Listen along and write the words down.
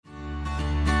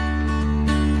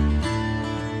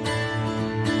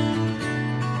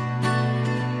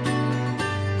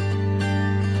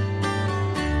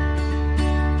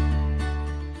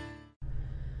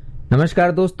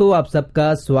नमस्कार दोस्तों, आप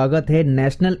सबका स्वागत है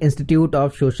national institute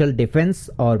of social defence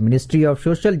और ministry of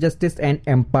social justice and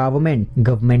empowerment,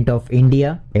 government of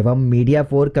India एवं मीडिया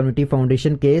फॉर कम्युनिटी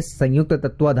फाउंडेशन के संयुक्त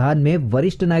तत्वाधान में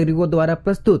वरिष्ठ नागरिकों द्वारा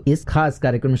प्रस्तुत इस खास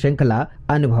कार्यक्रम श्रृंखला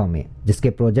अनुभव में, जिसके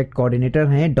प्रोजेक्ट कोऑर्डिनेटर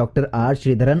हैं डॉक्टर आर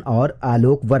श्रीधरन और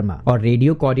आलोक वर्मा और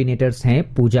रेडियो कोऑर्डिनेटर्स हैं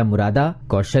पूजा मुरादा,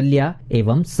 कौशल्या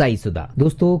एवं साई सुधा।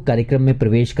 दोस्तों, कार्यक्रम में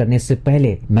प्रवेश करने से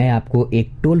पहले मैं आपको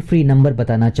एक टोल फ्री नंबर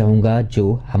बताना चाहूंगा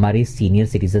जो हमारे सीनियर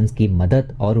सिटीजन्स की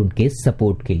मदद और उनके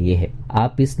सपोर्ट के लिए है।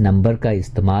 आप इस नंबर का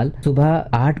इस्तेमाल सुबह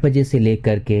 8 बजे से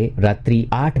लेकर के रात्रि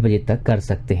 8 बजे तक कर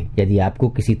सकते हैं। यदि आपको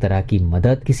किसी तरह की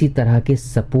मदद, किसी तरह के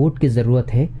सपोर्ट की जरूरत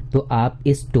है तो आप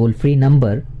इस टोल फ्री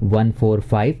नंबर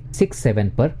 14567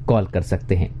 पर कॉल कर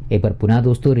सकते हैं। एक बार पुनः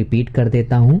दोस्तों रिपीट कर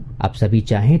देता हूं, आप सभी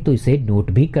चाहें तो इसे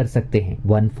नोट भी कर सकते हैं।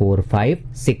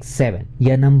 14567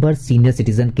 यह नंबर सीनियर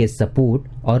सिटीजन के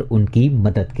सपोर्ट और उनकी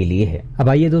मदद के लिए है। अब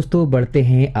आइए दोस्तों बढ़ते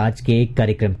हैं आज के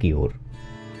कार्यक्रम की ओर।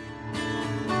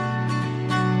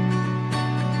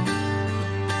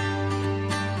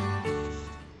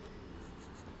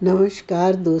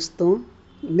 नमस्कार दोस्तों,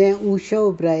 मैं उषा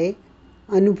उबराय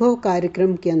अनुभव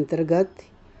कार्यक्रम के अंतर्गत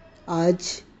आज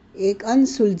एक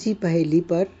अनसुलझी पहेली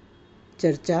पर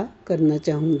चर्चा करना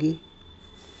चाहूँगी।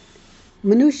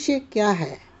 मनुष्य क्या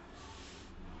है?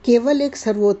 केवल एक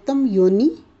सर्वोत्तम योनि?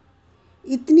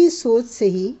 इतनी सोच से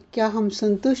ही क्या हम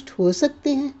संतुष्ट हो सकते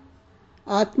हैं?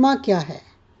 आत्मा क्या है?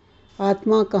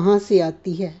 आत्मा कहाँ से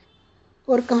आती है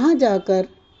और कहाँ जाकर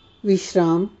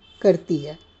विश्राम करती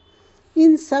है?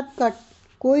 इन सब का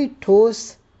कोई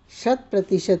ठोस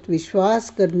 100% विश्वास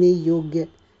करने योग्य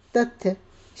तथ्य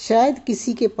शायद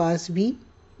किसी के पास भी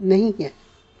नहीं है।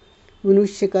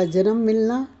 मनुष्य का जन्म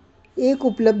मिलना एक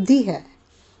उपलब्धि है।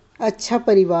 अच्छा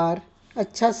परिवार,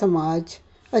 अच्छा समाज,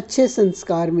 अच्छे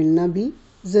संस्कार मिलना भी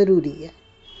ज़रूरी है।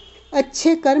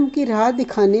 अच्छे कर्म की राह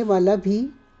दिखाने वाला भी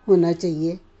होना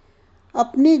चाहिए।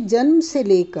 अपने जन्म से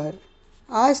लेकर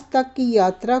आज तक की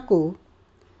यात्रा को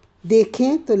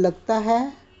देखें तो लगता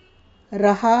है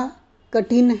राह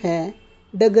कठिन है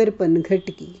डगर पनघट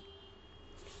की।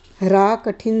 राह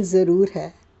कठिन ज़रूर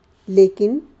है,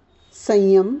 लेकिन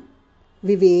संयम,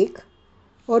 विवेक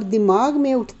और दिमाग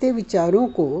में उठते विचारों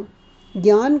को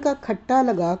ज्ञान का खट्टा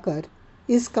लगाकर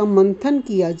इसका मंथन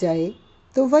किया जाए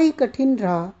तो वही कठिन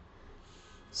राह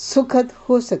सुखद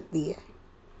हो सकती है।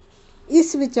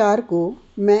 इस विचार को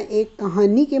मैं एक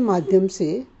कहानी के माध्यम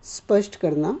से स्पष्ट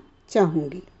करना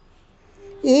चाहूँगी।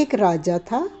 एक राजा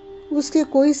था, उसके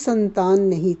कोई संतान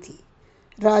नहीं थी।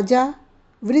 राजा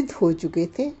वृद्ध हो चुके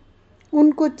थे।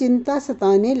 उनको चिंता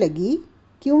सताने लगी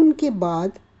कि उनके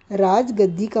बाद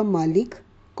राजगद्दी का मालिक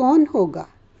कौन होगा।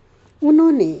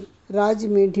 उन्होंने राज्य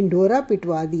में ढिंढोरा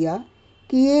पिटवा दिया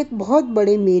कि एक बहुत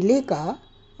बड़े मेले का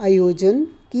आयोजन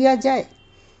किया जाए।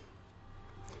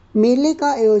 मेले का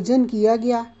आयोजन किया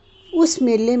गया। उस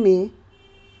मेले में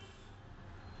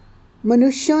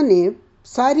मनुष्यों ने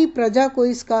सारी प्रजा को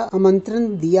इसका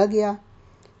आमंत्रण दिया गया।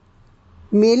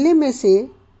 मेले में से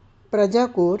प्रजा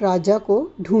को राजा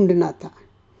को ढूंढना था।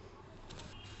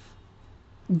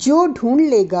 जो ढूंढ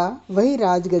लेगा वही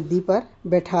राजगद्दी पर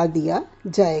बैठा दिया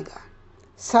जाएगा।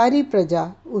 सारी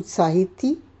प्रजा उत्साहित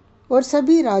थी और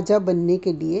सभी राजा बनने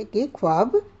के लिए के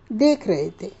ख्वाब देख रहे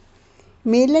थे।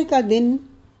 मेले का दिन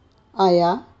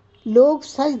आया। लोग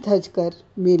सज धज कर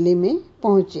मेले में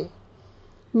पहुँचे।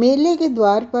 मेले के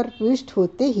द्वार पर प्रविष्ट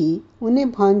होते ही उन्हें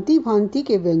भांति भांति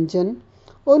के व्यंजन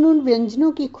और उन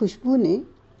व्यंजनों की खुशबू ने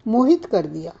मोहित कर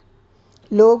दिया।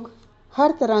 लोग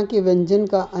हर तरह के व्यंजन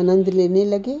का आनंद लेने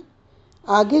लगे।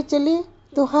 आगे चले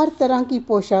तो हर तरह की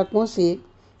पोशाकों से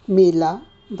मेला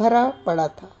भरा पड़ा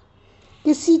था।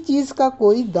 किसी चीज़ का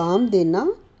कोई दाम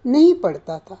देना नहीं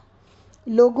पड़ता था।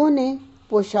 लोगों ने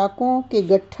पोशाकों के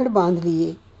गट्ठर बांध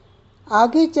लिए।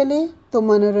 आगे चले तो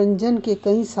मनोरंजन के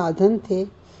कई साधन थे।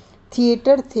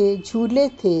 थिएटर थे, झूले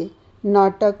थे,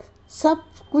 नाटक, सब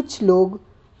कुछ लोग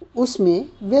उसमें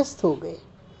व्यस्त हो गए।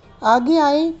 आगे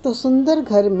आए तो सुंदर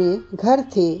घर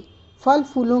थे, फल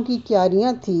फूलों की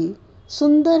क्यारियाँ थी,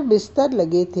 सुंदर बिस्तर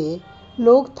लगे थे।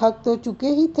 लोग थक तो चुके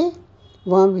ही थे,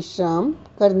 वहाँ विश्राम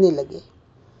करने लगे।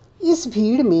 इस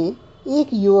भीड़ में एक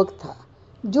युवक था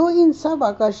जो इन सब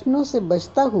आकर्षणों से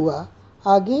बचता हुआ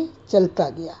आगे चलता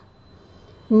गया।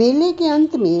 मेले के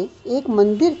अंत में एक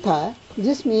मंदिर था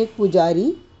जिसमें एक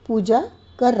पुजारी पूजा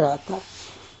कर रहा था।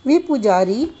 वे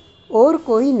पुजारी और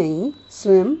कोई नहीं,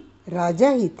 स्वयं राजा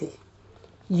ही थे।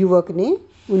 युवक ने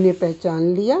उन्हें पहचान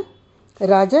लिया।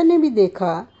 राजा ने भी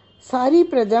देखा, सारी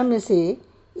प्रजा में से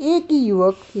एक ही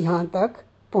युवक यहाँ तक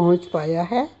पहुँच पाया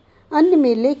है। अन्य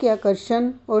मेले के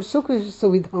आकर्षण और सुख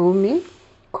सुविधाओं में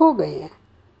खो गए हैं।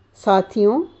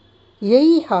 साथियों,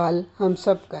 यही हाल हम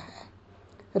सब का है।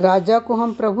 राजा को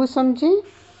हम प्रभु समझें,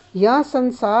 यह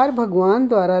संसार भगवान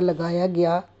द्वारा लगाया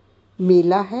गया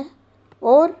मेला है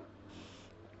और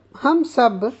हम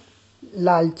सब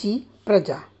लालची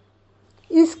प्रजा।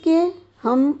 इसके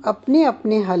हम अपने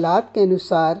अपने हालात के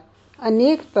अनुसार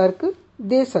अनेक तर्क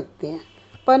दे सकते हैं,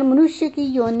 पर मनुष्य की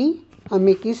योनि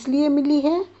हमें किस लिए मिली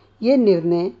है, ये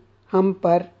निर्णय हम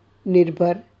पर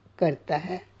निर्भर करता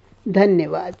है।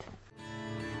 धन्यवाद।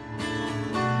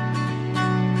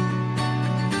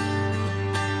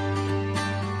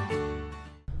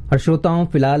 और श्रोताओं,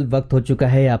 फिलहाल वक्त हो चुका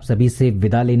है आप सभी से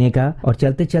विदा लेने का और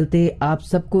चलते चलते आप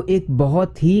सबको एक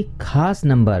बहुत ही खास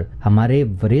नंबर हमारे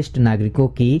वरिष्ठ नागरिकों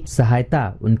की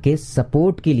सहायता, उनके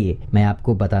सपोर्ट के लिए मैं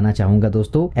आपको बताना चाहूंगा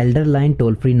दोस्तों। Elder line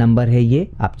toll free number है ये,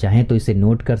 आप चाहें तो इसे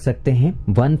नोट कर सकते हैं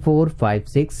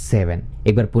 14567।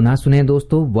 एक बार पुनः सुने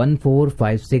दोस्तों,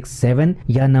 14567।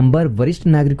 यह नंबर वरिष्ठ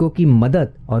नागरिकों की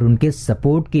मदद और उनके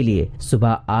सपोर्ट के लिए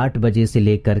सुबह 8 बजे से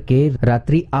लेकर के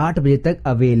रात्रि 8 बजे तक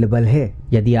अवेलेबल है।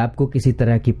 यदि आपको किसी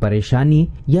तरह की परेशानी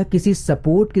या किसी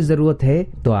सपोर्ट की जरूरत है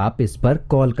तो आप इस पर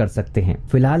कॉल कर सकते हैं।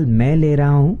 फिलहाल मैं ले रहा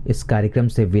हूँ इस कार्यक्रम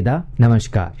से विदा।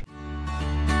 नमस्कार।